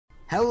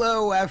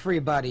Hello,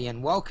 everybody,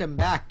 and welcome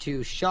back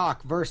to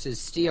Shock vs.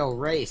 Steel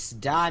Race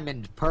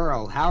Diamond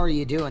Pearl. How are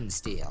you doing,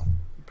 Steel?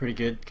 Pretty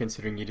good,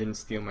 considering you didn't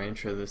steal my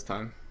intro this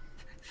time.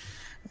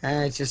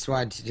 I just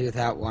wanted to do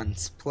that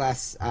once.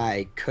 Plus,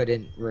 I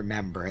couldn't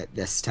remember it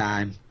this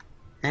time.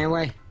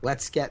 Anyway,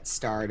 let's get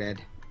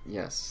started.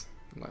 Yes,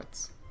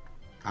 let's.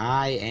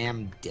 I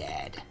am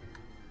dead.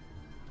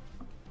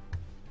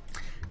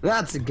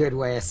 That's a good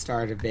way to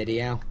start a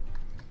video.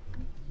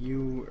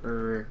 You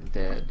are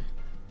dead.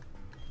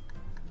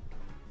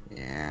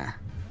 Yeah.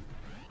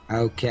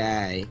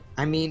 Okay.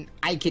 I mean,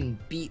 I can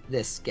beat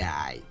this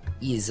guy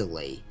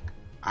easily.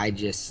 I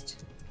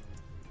just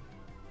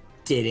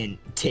didn't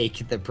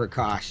take the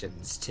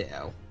precautions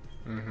to.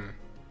 Mm-hmm.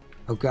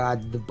 Oh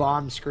god, the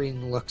bomb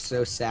screen looks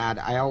so sad.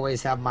 I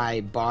always have my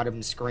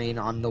bottom screen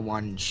on the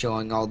one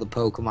showing all the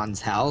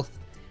Pokemon's health,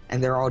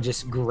 and they're all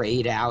just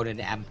grayed out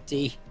and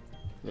empty.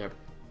 Yep.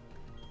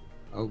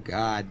 Oh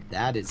god,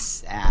 that is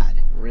sad.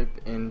 Rip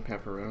in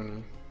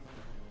pepperoni.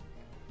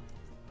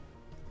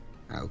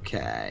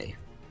 Okay.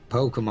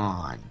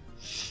 Pokemon.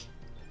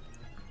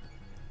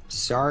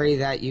 Sorry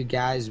that you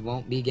guys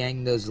won't be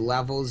getting those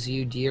levels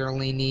you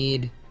dearly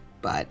need,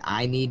 but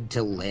I need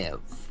to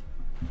live.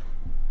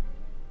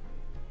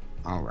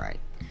 Alright.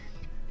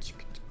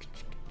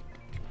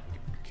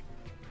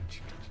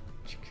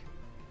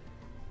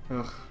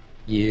 Ugh.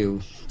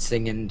 You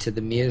singing to the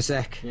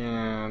music? Yeah,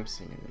 I'm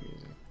singing the music.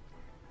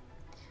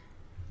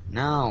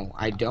 No,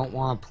 I don't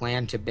want to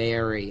plant a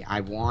berry.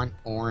 I want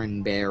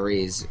orange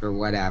berries or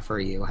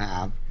whatever you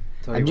have.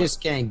 I'm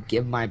just gonna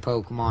give my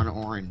Pokemon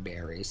orange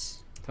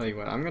berries. Tell you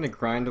what, I'm gonna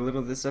grind a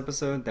little this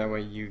episode, that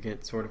way you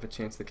get sort of a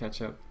chance to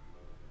catch up.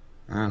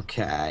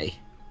 Okay.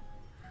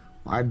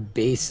 I've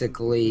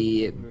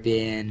basically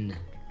been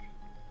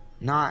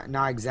not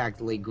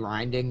exactly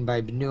grinding, but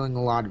I've been doing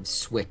a lot of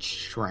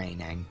switch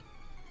training.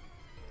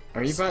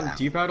 Are you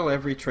do you battle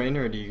every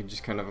trainer, or do you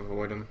just kind of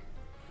avoid them?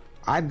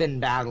 I've been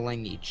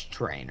battling each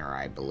trainer,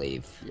 I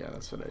believe. Yeah,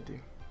 that's what I do.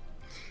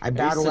 I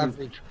battle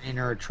every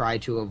trainer, try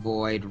to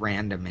avoid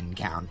random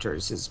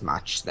encounters as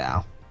much,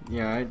 though.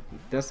 Yeah,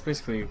 that's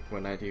basically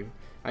what I do.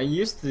 I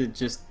used to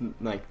just,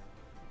 like,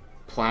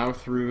 plow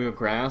through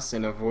grass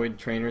and avoid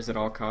trainers at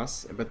all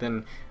costs, but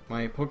then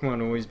my Pokemon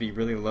would always be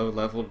really low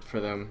leveled for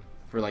them,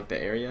 for, like, the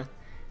area.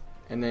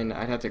 And then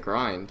I'd have to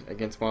grind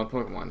against wild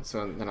Pokemon,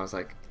 so then I was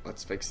like,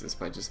 let's fix this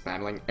by just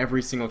battling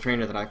every single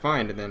trainer that I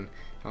find, and then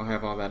I'll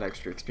have all that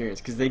extra experience,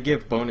 because they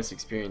give bonus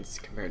experience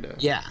compared to...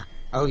 Yeah.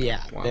 Oh yeah,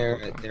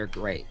 Pokemon. they're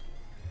great.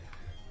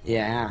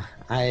 Yeah,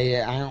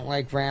 I don't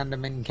like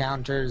random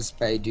encounters,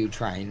 but I do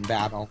try and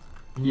battle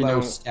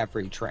most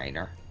every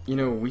trainer. You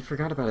know, we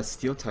forgot about a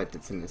steel type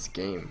that's in this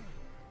game.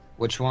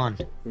 Which one?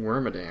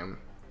 Wormadam.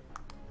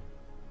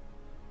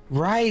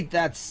 Right,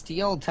 that's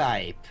steel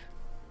type.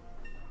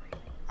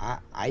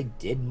 I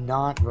did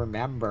not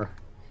remember.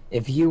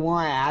 If you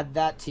want to add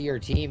that to your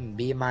team,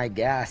 be my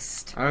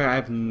guest. I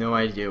have no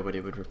idea what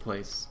it would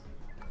replace.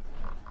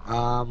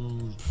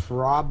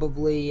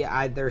 Probably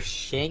either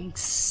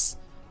Shinx,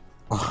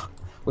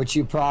 which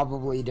you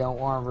probably don't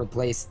want to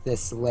replace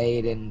this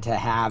late into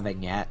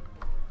having it,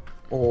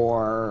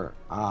 or,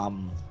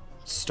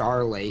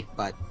 Starly,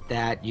 but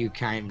that you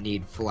kind of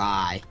need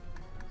Fly.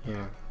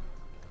 Yeah.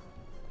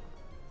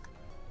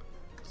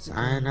 So,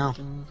 I don't know.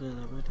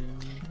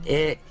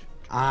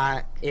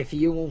 If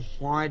you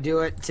want to do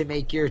it to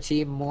make your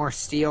team more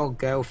steel,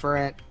 go for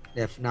it.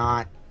 If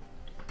not,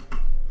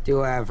 do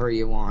whatever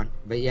you want.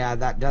 But yeah,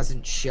 that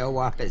doesn't show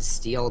up as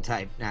steel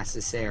type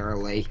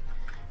necessarily.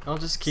 I'll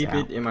just keep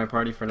it in my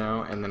party for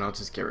now, and then I'll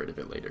just get rid of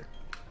it later.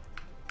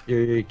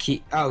 You're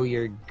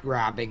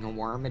grabbing a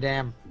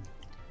Wormadam?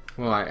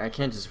 Well, I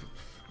can't just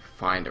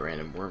find a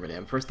random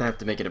Wormadam. First I have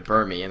to make it a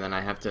Burmy, and then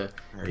I have to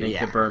make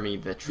the Burmy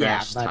the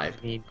trash type.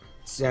 I mean,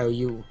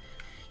 so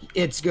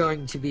it's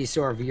going to be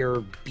sort of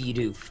your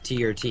Bidoof to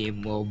your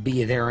team will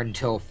be there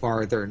until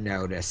farther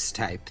notice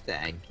type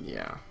thing.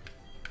 Yeah.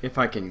 If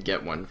I can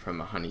get one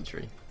from a honey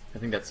tree. I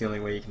think that's the only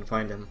way you can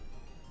find him.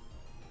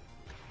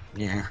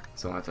 Yeah.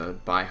 So I'll have to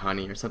buy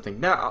honey or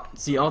something. Now,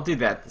 see, I'll do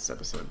that this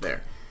episode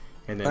there.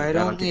 And then But it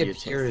that'll only give you a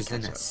chance appears to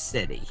in catch a up.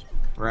 city,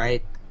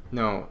 right?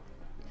 No.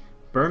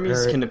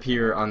 Burmies can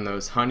appear on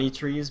those honey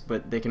trees,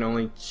 but they can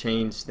only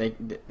change... They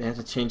have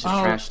to change the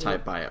trash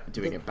type by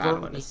doing a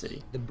battle in a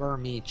city. The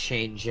Burmy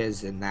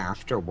changes, and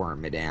after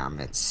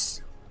Wormadam,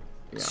 it's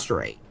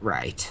straight,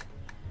 right?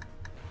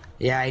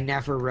 Yeah, I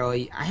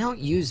don't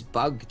use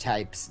bug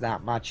types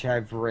that much.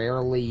 I've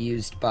rarely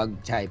used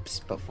bug types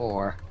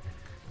before.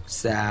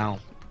 So,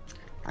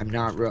 I'm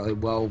not really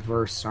well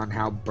versed on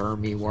how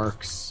Burmy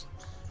works.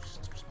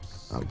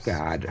 Oh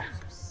god.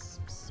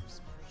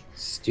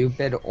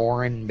 Stupid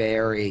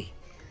Oranberry.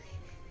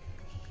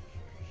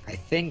 I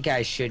think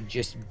I should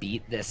just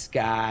beat this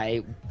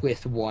guy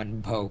with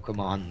one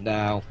Pokemon,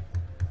 though.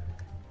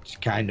 Which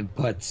kind of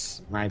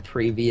puts my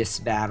previous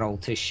battle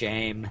to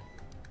shame.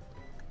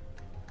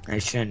 I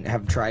shouldn't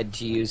have tried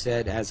to use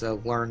it as a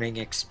learning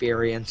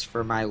experience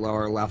for my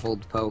lower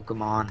leveled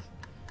Pokemon.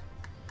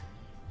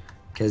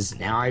 Because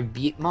now I've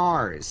beat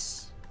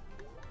Mars.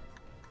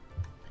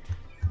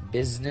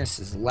 Business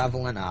is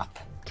leveling up.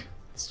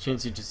 This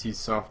Chansey just used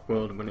soft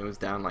boiled when it was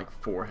down like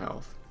 4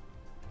 health.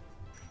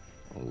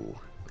 Ooh.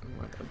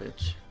 What a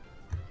bitch.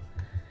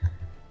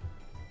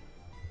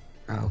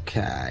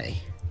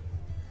 Okay.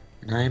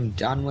 And I'm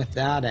done with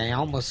that. I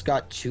almost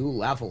got 2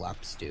 level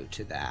ups due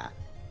to that.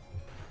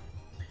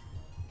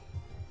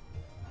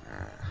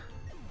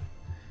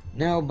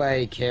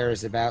 Nobody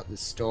cares about the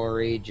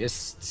story,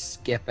 just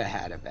skip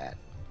ahead of it.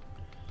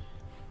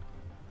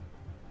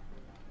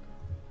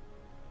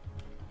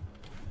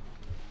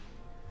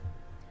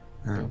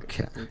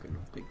 Okay.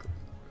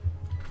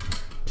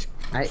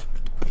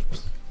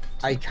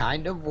 I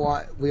kind of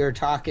want. We were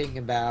talking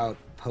about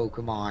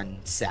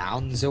Pokemon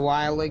sounds a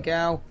while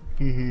ago.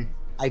 Mm-hmm.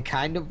 I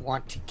kind of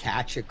want to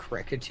catch a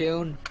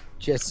Kricketune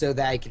just so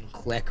that I can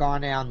click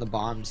on it on the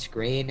bottom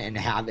screen and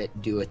have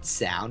it do its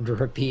sound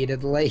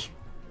repeatedly.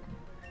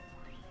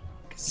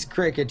 Because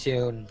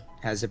Kricketune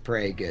has a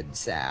pretty good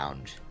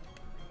sound.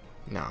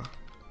 No.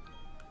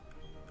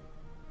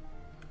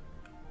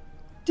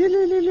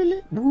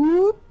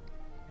 Whoop.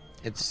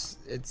 It's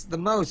the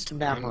most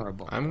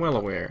memorable. I'm well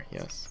aware,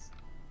 yes.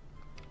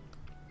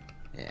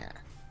 Yeah.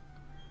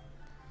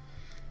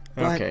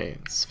 Okay,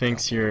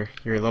 Sphinx, you're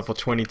level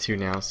 22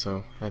 now,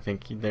 so I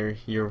think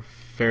you're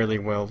fairly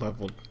well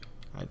leveled,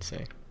 I'd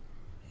say.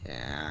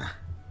 Yeah.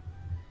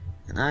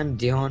 And I'm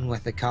dealing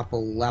with a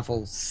couple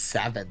level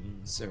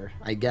 7s, or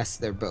I guess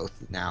they're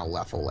both now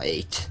level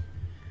 8.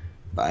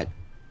 But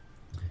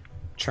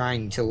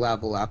trying to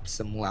level up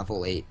some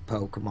level 8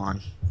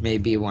 Pokemon.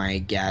 Maybe when I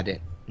get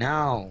it.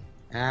 No!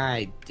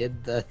 I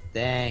did the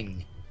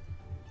thing.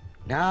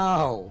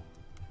 No!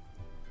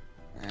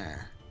 I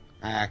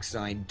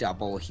accidentally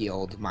double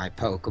healed my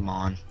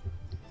Pokemon.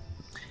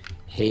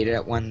 Hate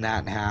it when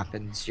that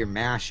happens. You're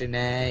mashing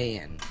A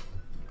and...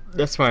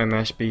 That's why I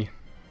mash B.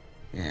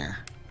 Yeah.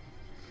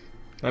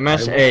 I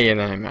mash A and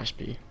then I mash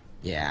B.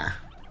 Yeah.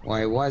 Well,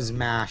 I was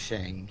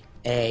mashing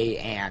A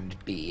and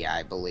B,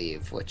 I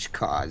believe, which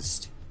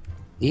caused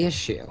the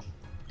issue.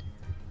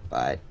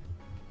 But...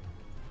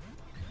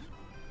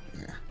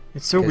 yeah.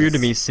 It's so weird to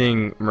me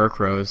seeing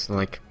Murkrows,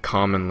 like,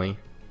 commonly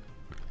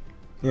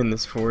in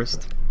this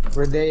forest.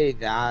 Were they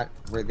that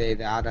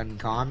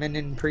uncommon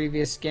in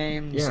previous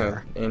games? Yeah,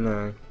 or?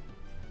 in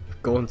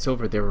Gold and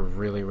Silver they were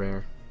really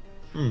rare.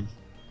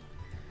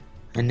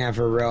 I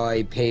never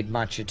really paid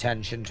much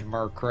attention to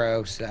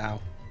Murkrow, so...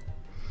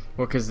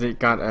 Well, because they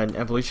got an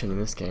evolution in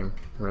this game,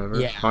 remember?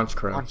 Yeah,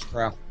 Honchkrow.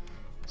 Honchkrow.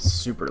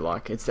 Super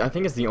Luck. I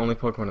think it's the only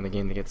Pokemon in the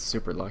game that gets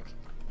Super Luck.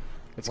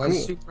 It's What cool.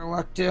 does Super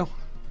Luck do?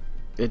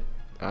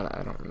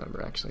 I don't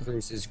remember, actually.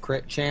 Increases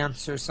crit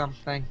chance or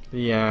something?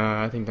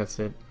 Yeah, I think that's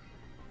it.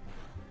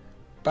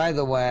 By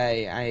the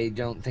way, I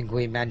don't think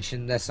we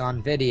mentioned this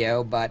on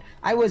video, but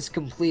I was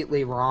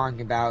completely wrong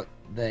about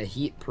the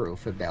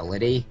heat-proof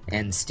ability,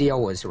 and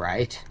Steel was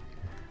right.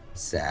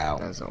 So,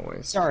 As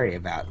always. sorry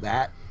about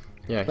that.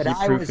 Yeah, But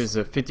heat-proof is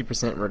a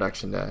 50%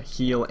 reduction to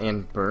heal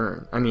and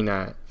burn. I mean,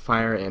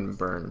 fire and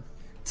burn.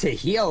 To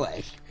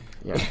healing.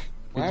 Yeah,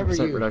 Whatever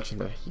 50% you- reduction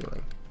to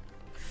healing.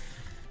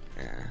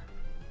 Yeah.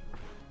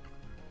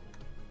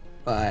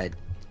 But,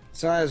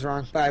 so I was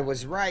wrong, but I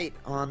was right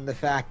on the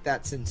fact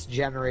that since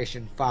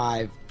Generation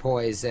 5,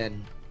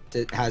 Poison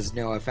has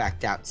no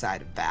effect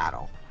outside of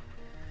battle.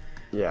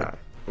 Yeah,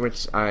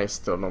 which I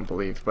still don't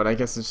believe, but I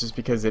guess it's just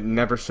because it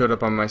never showed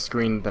up on my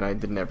screen that I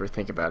didn't ever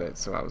think about it,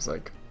 so I was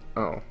like,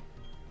 oh.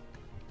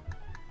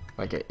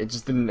 Like, it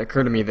just didn't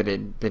occur to me that it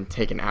had been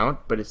taken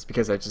out, but it's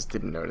because I just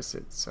didn't notice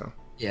it, so.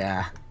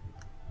 Yeah.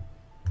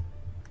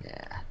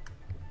 Yeah.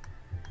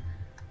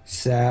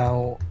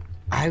 So,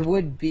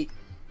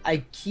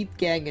 I keep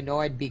getting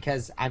annoyed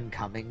because I'm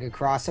coming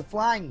across a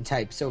flying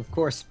type, so of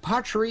course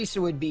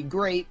Pachirisu would be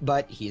great,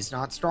 but he's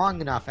not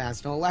strong enough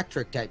as no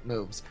electric type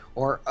moves.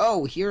 Or,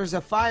 oh, here's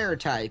a fire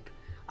type.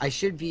 I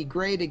should be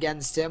great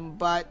against him,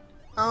 but,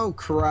 oh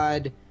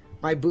crud,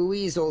 my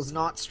Buizel's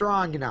not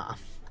strong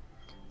enough.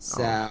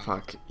 So, Oh,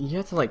 fuck. You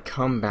have to, like,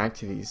 come back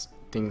to these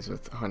things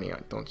with honey,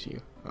 don't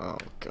you? Oh,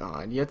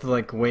 God. You have to,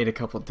 like, wait a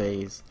couple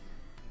days.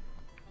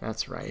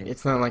 That's right.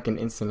 It's not like an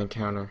instant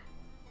encounter.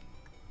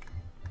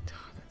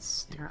 That's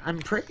stupid. I'm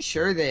pretty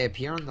sure they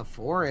appear in the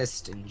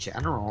forest in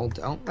general,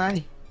 don't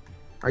they?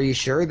 Are you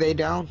sure they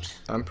don't?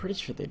 I'm pretty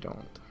sure they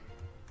don't.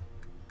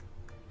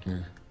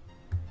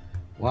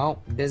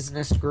 Well,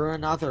 Business grew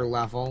another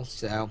level,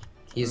 so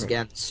he's Okay.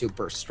 getting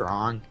super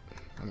strong.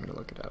 I'm gonna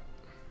look it up.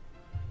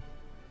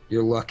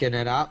 You're looking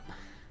it up?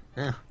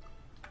 Yeah.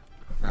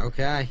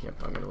 Okay.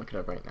 Yep, I'm gonna look it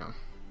up right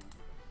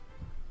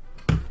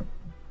now.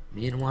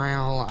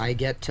 Meanwhile, I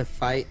get to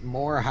fight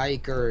more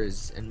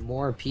hikers and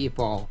more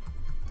people.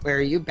 Wait,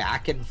 are you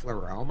back in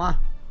Floroma?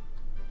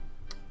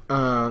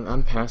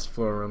 I'm past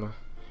Floroma,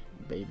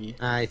 baby.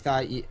 I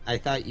thought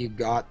you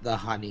got the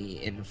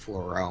honey in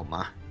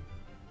Floroma.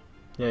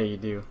 Yeah, you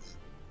do.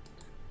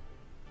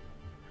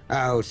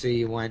 Oh, so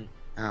you went...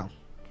 Oh.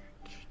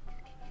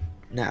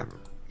 Never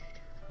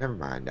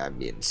mind, I'm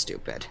being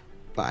stupid.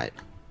 But...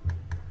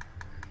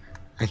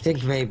 I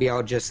think maybe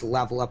I'll just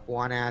level up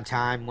one at a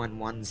time. When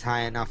one's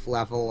high enough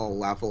level, I'll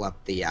level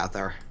up the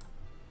other.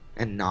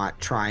 and not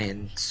try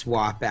and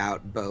swap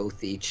out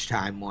both each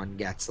time one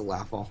gets a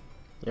level.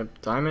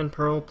 Yep, Diamond,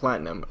 Pearl,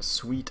 Platinum,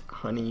 Sweet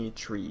Honey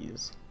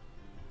Trees.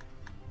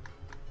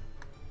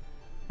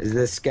 Is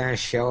this gonna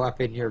show up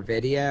in your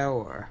video,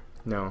 or?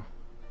 No.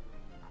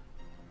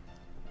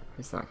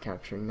 It's not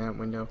capturing that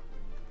window.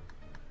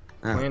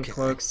 Okay. Land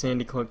Cloak,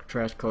 Sandy Cloak,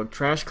 Trash Cloak.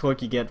 Trash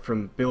Cloak you get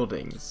from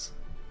buildings.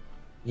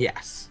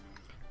 Yes.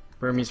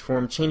 Burmese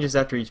form changes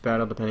after each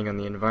battle depending on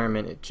the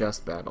environment it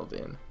just battled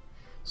in.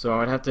 So I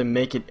would have to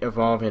make it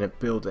evolve in a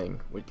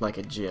building, with like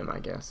a gym, I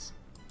guess.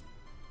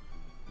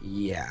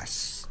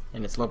 Yes.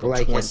 And it's level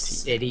like 20. a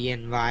city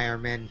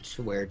environment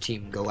where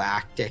Team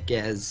Galactic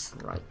is.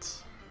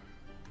 Right.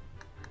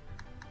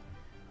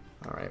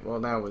 Alright, well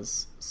that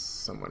was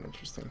somewhat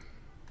interesting.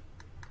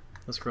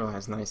 This girl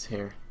has nice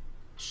hair.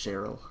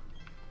 Cheryl.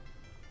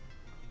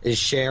 Is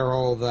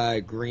Cheryl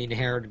the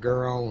green-haired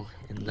girl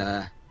in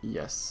the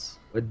Yes.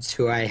 woods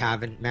who I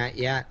haven't met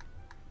yet?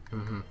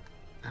 Mm-hmm.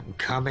 I'm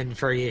coming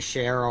for you,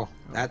 Cheryl.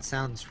 That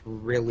sounds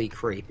really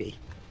creepy.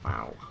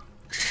 Wow.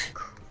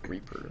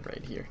 Creeper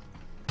right here.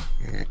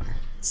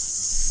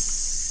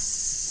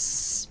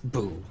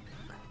 Boom.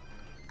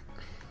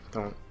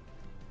 Don't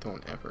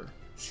ever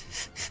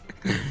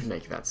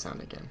make that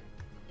sound again.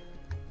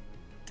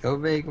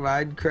 Don't make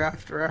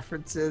Minecraft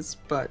references,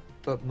 but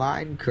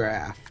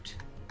Minecraft.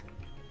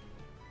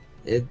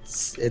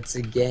 It's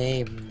a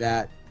game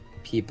that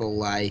people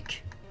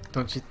like.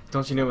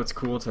 Don't you know it's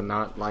cool to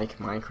not like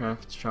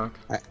Minecraft, Chuck?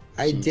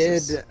 I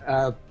Jesus. did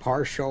a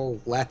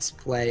partial Let's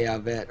Play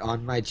of it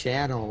on my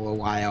channel a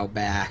while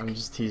back. I'm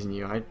just teasing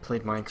you. I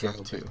played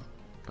Minecraft Jobin. too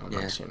on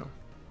my channel.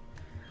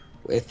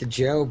 With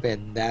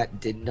Jobin, that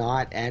did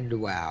not end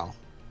well.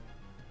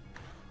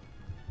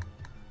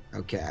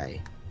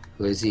 Okay.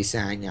 Who is he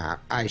saying?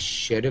 I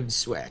should have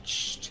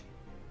switched.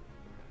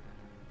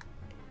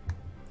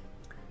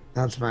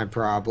 That's my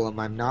problem.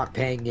 I'm not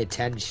paying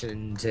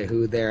attention to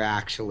who they're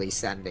actually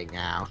sending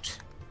out.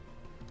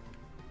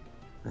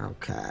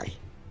 Okay.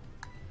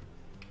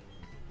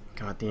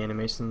 God, the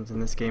animations in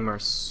this game are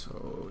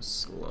so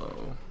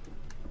slow.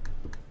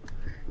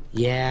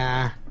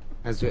 Yeah.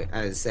 As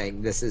I was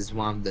saying, this is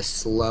one of the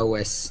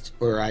slowest,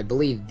 or I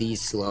believe the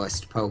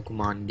slowest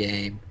Pokemon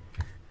game.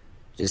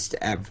 Just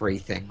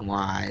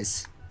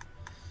everything-wise.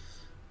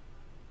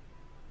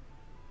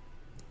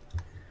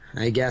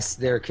 I guess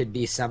there could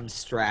be some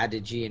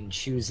strategy in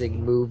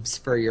choosing moves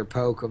for your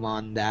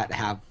Pokemon that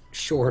have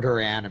shorter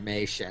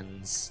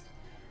animations.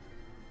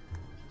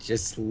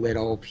 Just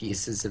little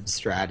pieces of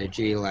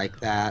strategy like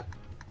that.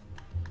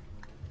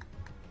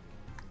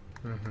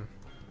 Mm-hmm.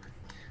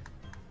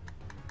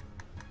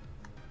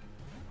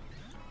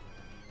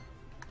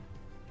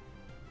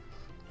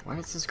 Why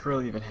does this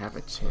girl even have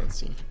a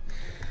Chansey?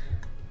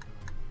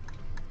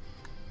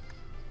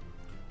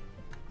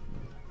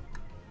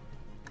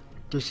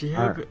 Does she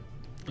have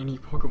any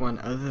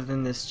Pokemon other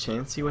than this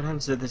Chansey? What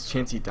happens if this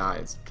Chansey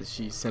dies? Does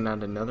she send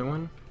out another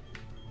one?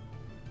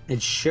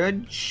 It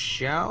should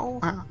show,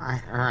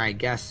 or I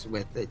guess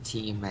with the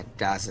team it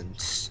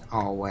doesn't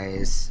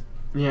always.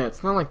 Yeah,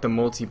 it's not like the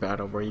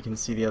multi-battle where you can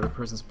see the other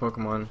person's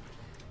Pokemon.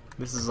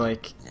 This is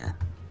like... Yeah.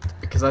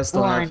 Because I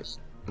still Well, have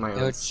my It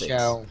own would 6.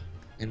 show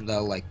in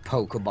the like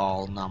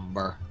Pokeball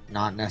number.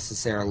 Not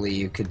necessarily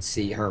you could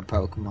see her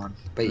Pokemon,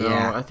 but No,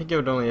 yeah. I think it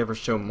would only ever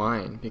show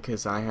mine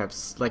because I have...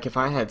 Like, if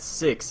I had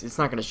 6, it's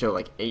not going to show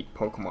like 8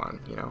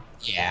 Pokemon, you know?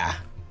 Yeah.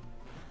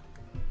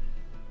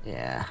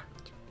 Yeah.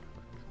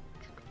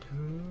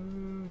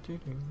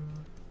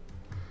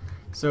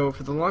 So,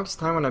 for the longest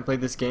time when I played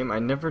this game, I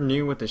never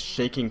knew what the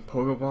shaking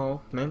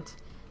Pokeball meant,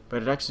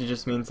 but it actually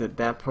just means that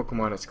that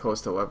Pokemon is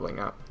close to leveling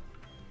up.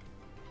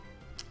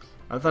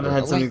 I thought it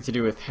had something to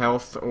do with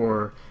health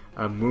or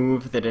a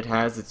move that it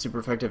has that's super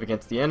effective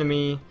against the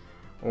enemy,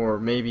 or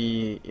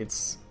maybe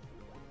it's,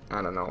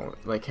 I don't know,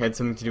 like had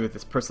something to do with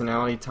its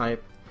personality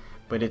type,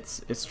 but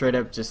it's straight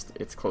up just,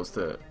 it's close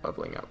to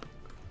leveling up.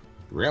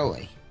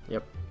 Really?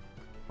 Yep.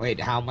 Wait,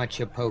 how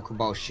much a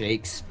Pokeball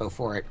shakes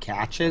before it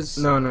catches?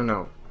 No.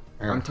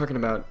 Or- I'm talking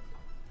about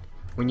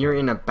when you're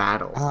in a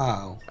battle.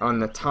 Oh. On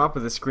the top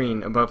of the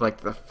screen, above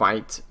like the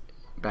fight,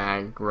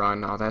 bag,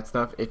 run, all that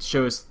stuff, it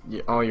shows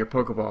all your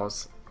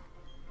Pokeballs.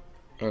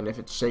 And if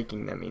it's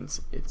shaking, that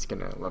means it's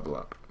gonna level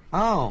up.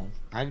 Oh,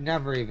 I've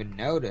never even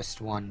noticed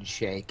one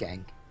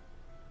shaking.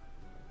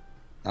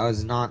 That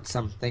was not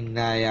something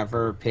that I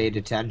ever paid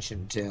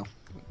attention to.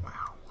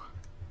 Wow.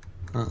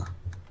 Huh.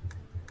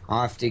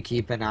 I'll have to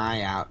keep an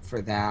eye out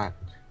for that.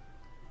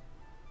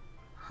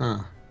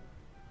 Huh.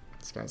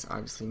 This guy's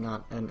obviously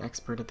not an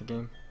expert at the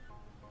game.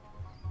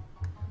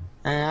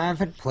 I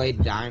haven't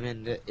played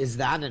Diamond. Is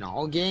that in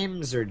all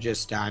games or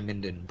just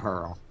Diamond and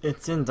Pearl?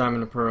 It's in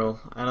Diamond and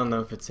Pearl. I don't know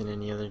if it's in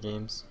any other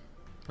games.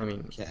 I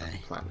mean, Okay.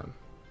 Platinum.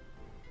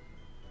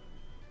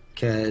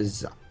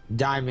 Because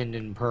Diamond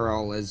and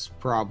Pearl is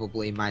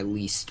probably my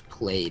least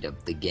played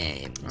of the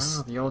games.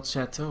 Oh, the old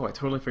chateau. I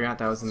totally forgot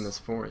that was in this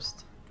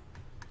forest.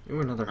 Ooh,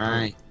 another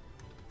Right.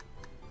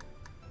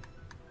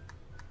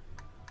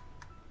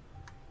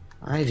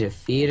 I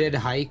defeated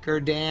Hiker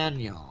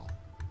Daniel.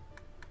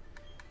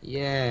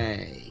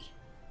 Yay.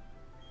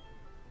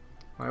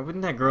 Why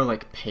wouldn't that girl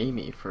like pay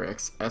me for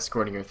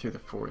escorting her through the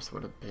forest?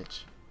 What a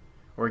bitch.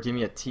 Or give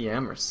me a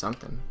TM or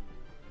something.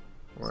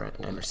 Or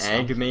an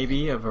egg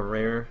maybe of a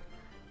rare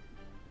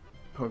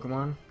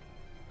Pokemon.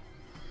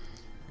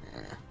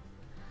 Yeah.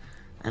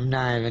 I'm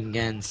not even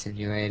gonna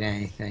insinuate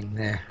anything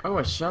there. Oh,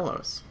 a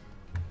Shellos.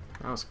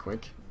 That was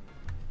quick.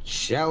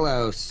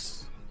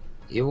 Shellos.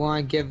 You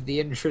want to give the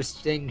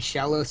interesting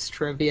Shellos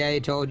trivia I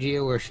told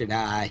you, or should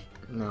I?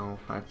 No,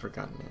 I've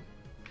forgotten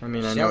it. I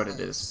mean, I know what it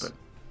is, but...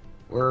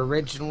 Were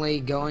originally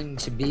going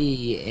to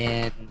be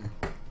in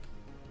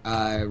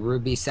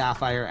Ruby,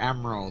 Sapphire,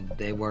 Emerald.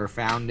 They were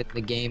found in the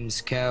game's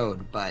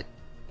code, but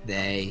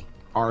they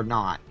are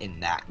not in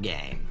that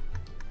game.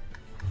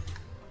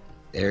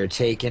 They're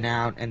taken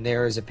out, and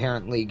there is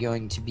apparently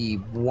going to be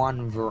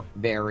one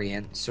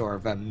variant, sort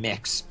of a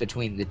mix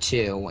between the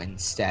two,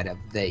 instead of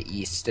the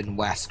East and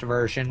West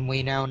version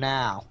we know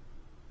now.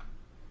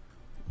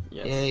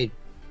 Yes. Yay,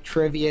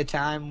 trivia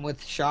time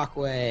with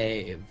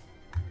Shockwave.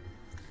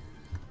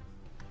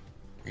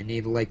 I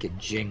need, like, a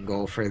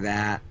jingle for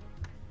that.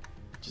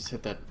 Just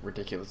hit that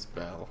ridiculous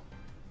bell.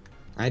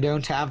 I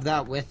don't have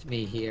that with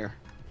me here.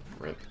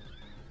 Rip.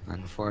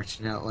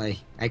 Unfortunately.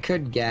 I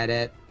could get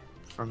it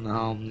from the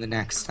home the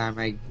next time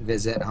I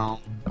visit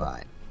home,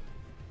 but...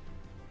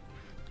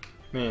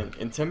 Man,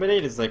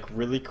 Intimidate is, like,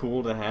 really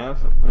cool to have,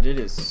 but it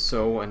is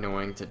so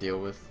annoying to deal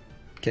with.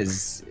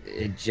 Because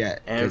it just...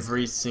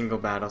 Every single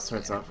battle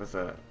starts off with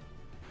a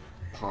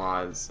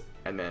pause,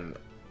 and then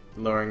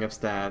lowering of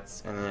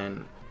stats, and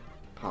then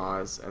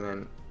pause, and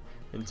then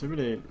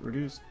Intimidate,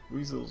 reduce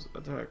Weasel's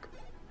attack.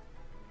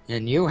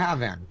 And you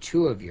have on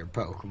 2 of your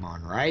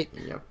Pokemon, right?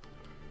 Yep.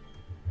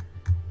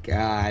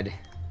 God.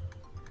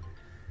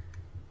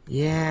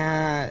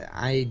 Yeah,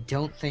 I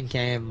don't think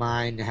any of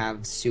mine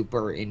have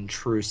super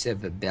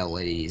intrusive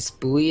abilities.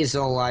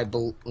 Buizel, I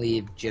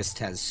believe, just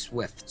has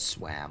Swift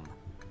Swim.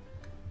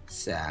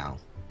 So.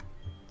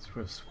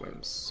 Swift Swim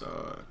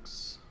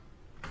sucks.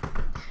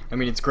 I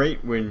mean, it's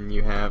great when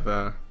you have,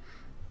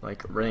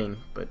 like, Rain,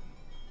 but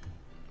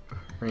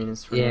Rain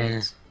is for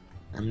nerds.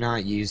 I'm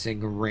not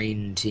using a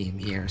Rain team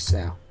here,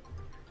 so.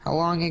 How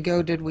long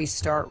ago did we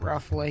start,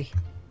 roughly?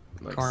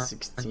 Like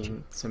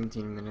 16,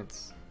 17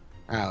 minutes.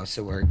 Oh,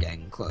 so we're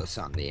getting close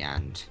on the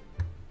end.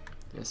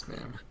 Yes,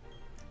 ma'am.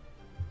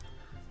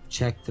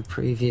 Checked the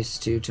previous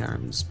 2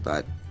 times,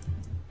 but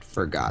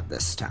forgot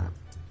this time.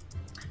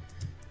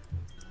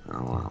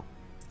 Oh well.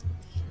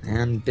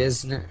 And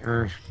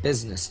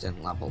business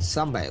didn't level.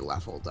 Somebody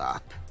leveled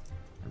up.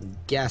 I'm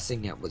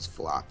guessing it was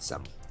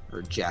Flotsam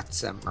or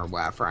Jetsam or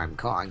whatever I'm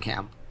calling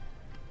him.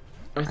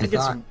 I think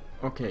it's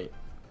okay.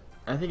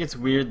 I think it's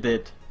weird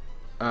that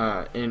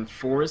in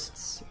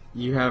forests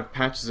you have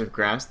patches of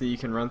grass that you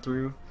can run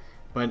through,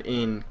 but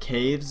in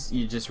caves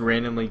you just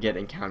randomly get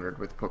encountered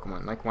with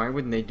Pokemon. Like, why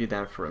wouldn't they do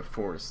that for a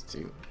forest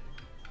too?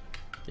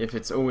 If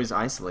it's always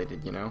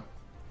isolated, you know?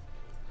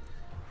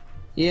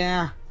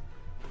 Yeah,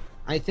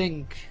 I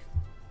think,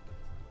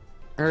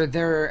 or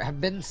there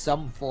have been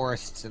some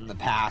forests in the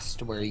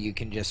past where you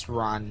can just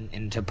run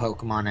into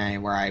Pokemon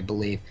anywhere, I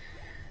believe.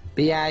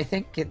 But yeah, I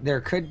think there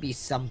could be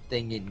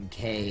something in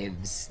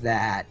caves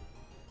that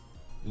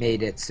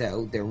made it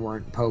so there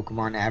weren't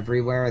Pokemon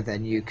everywhere,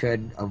 then you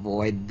could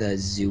avoid the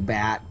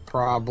Zubat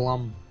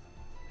problem.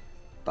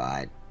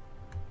 But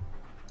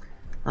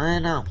I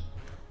don't know.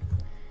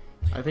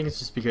 I think it's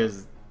just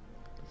because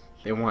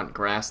they want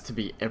grass to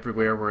be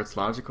everywhere where it's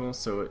logical,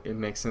 so it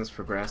makes sense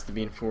for grass to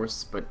be in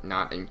forests, but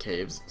not in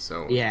caves.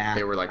 So yeah,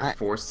 they were like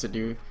forced to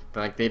do.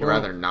 Like they'd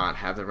rather not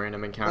have the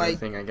random encounter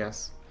thing, I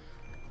guess.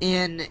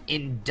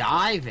 In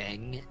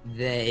diving,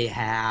 they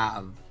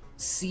have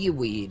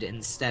seaweed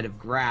instead of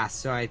grass,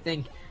 so I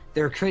think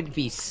there could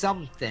be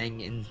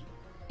something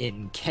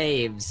in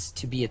caves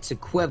to be its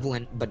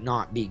equivalent but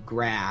not be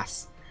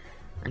grass.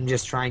 I'm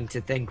just trying to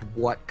think,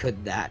 what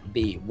could that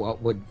be?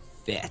 What would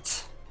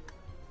fit?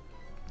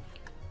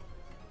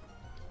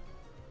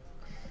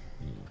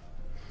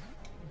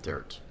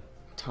 Dirt.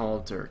 Tall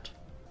dirt.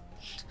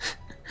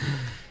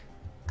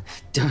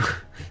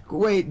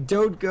 Wait,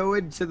 don't go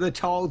into the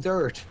tall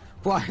dirt.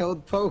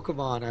 Wild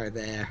Pokemon are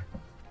there.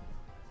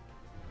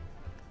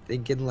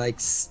 Thinking like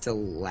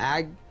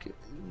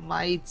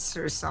stalagmites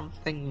or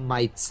something.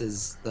 Mites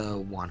is the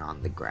one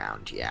on the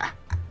ground, yeah.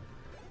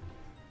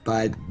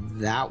 But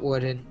that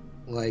wouldn't,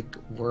 like,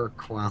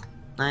 work well.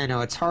 I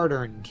know, it's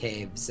harder in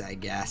caves, I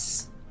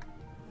guess.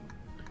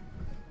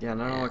 Yeah,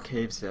 not all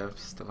caves have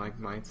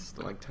stalagmites,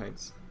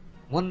 stalactites.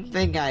 One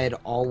thing I had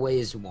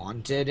always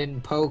wanted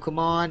in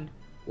Pokemon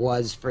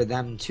was for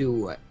them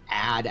to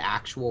add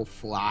actual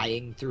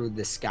flying through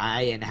the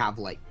sky and have,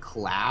 like,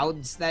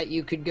 clouds that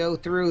you could go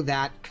through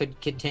that could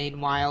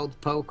contain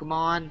wild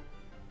Pokemon.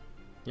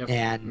 Yep,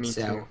 and me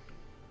too.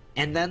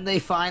 And then they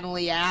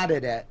finally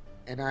added it,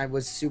 and I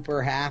was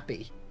super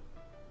happy.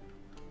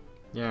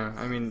 Yeah,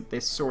 I mean,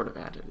 they sort of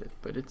added it,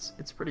 but it's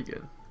pretty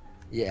good.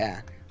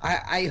 Yeah.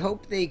 I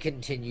hope they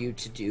continue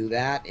to do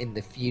that in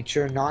the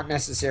future, not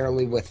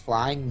necessarily with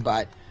flying,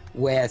 but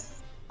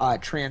with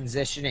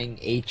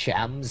transitioning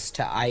HMs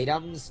to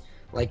items.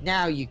 Like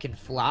now you can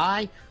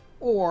fly,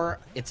 or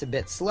it's a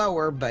bit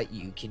slower, but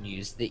you can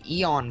use the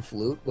Eon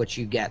Flute, which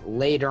you get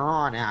later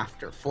on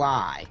after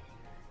fly.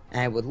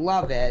 And I would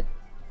love it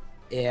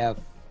if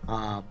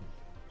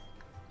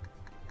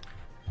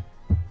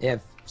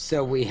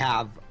so we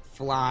have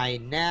fly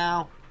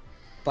now,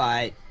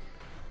 but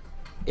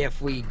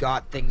if we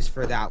got things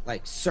for that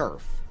like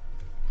surf,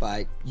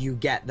 but you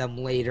get them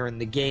later in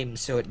the game,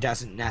 so it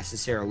doesn't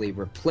necessarily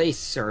replace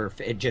surf,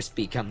 it just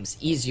becomes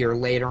easier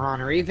later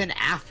on, or even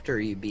after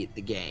you beat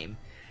the game,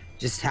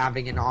 just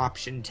having an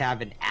option to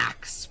have an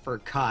axe for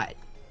cut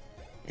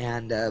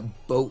and a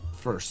boat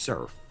for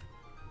surf.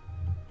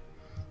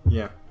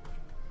 Yeah.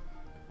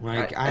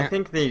 Like I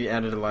think they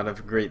added a lot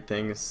of great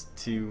things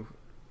to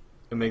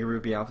Omega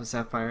Ruby Alpha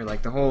Sapphire.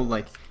 Like the whole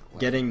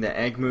getting the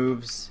egg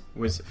moves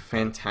was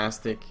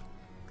fantastic.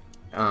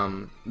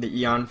 The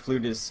Eon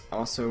Flute is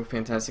also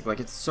fantastic.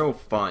 Like it's so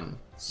fun.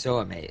 So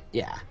amazing.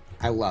 Yeah,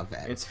 I love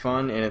it. It's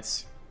fun and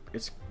it's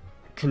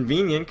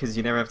convenient because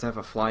you never have to have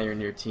a flyer in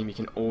your team. You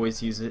can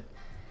always use it.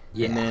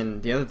 Yeah. And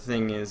then the other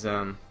thing is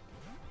on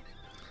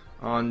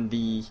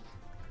the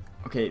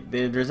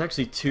there's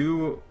actually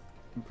 2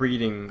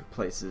 breeding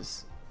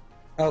places.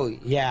 Oh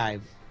yeah,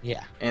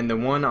 yeah. And the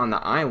one on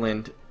the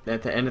island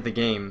at the end of the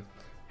game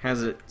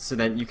has it so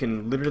that you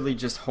can literally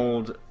just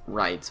hold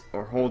right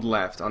or hold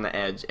left on the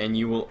edge, and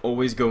you will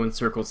always go in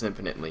circles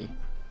infinitely.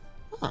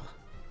 Huh.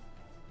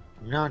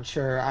 I'm not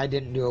sure. I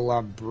didn't do a lot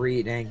of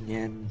breeding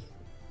in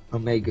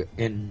Omega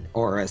in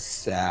Horus,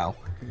 so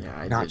yeah,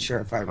 I'm not sure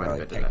if I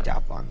really picked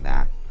up on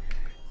that.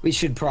 We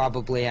should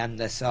probably end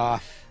this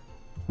off.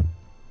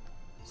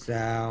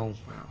 So,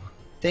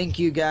 thank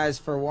you guys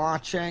for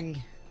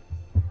watching,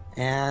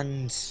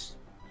 and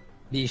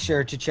be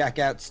sure to check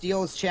out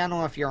Steel's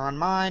channel if you're on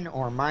mine,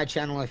 or my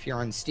channel if you're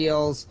on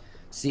Steel's.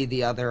 See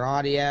the other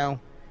audio,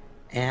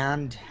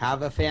 and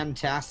have a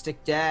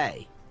fantastic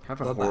day.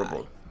 Have a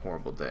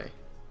horrible day.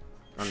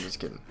 I'm just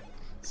kidding.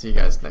 See you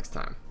guys next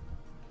time.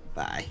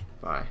 Bye.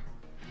 Bye.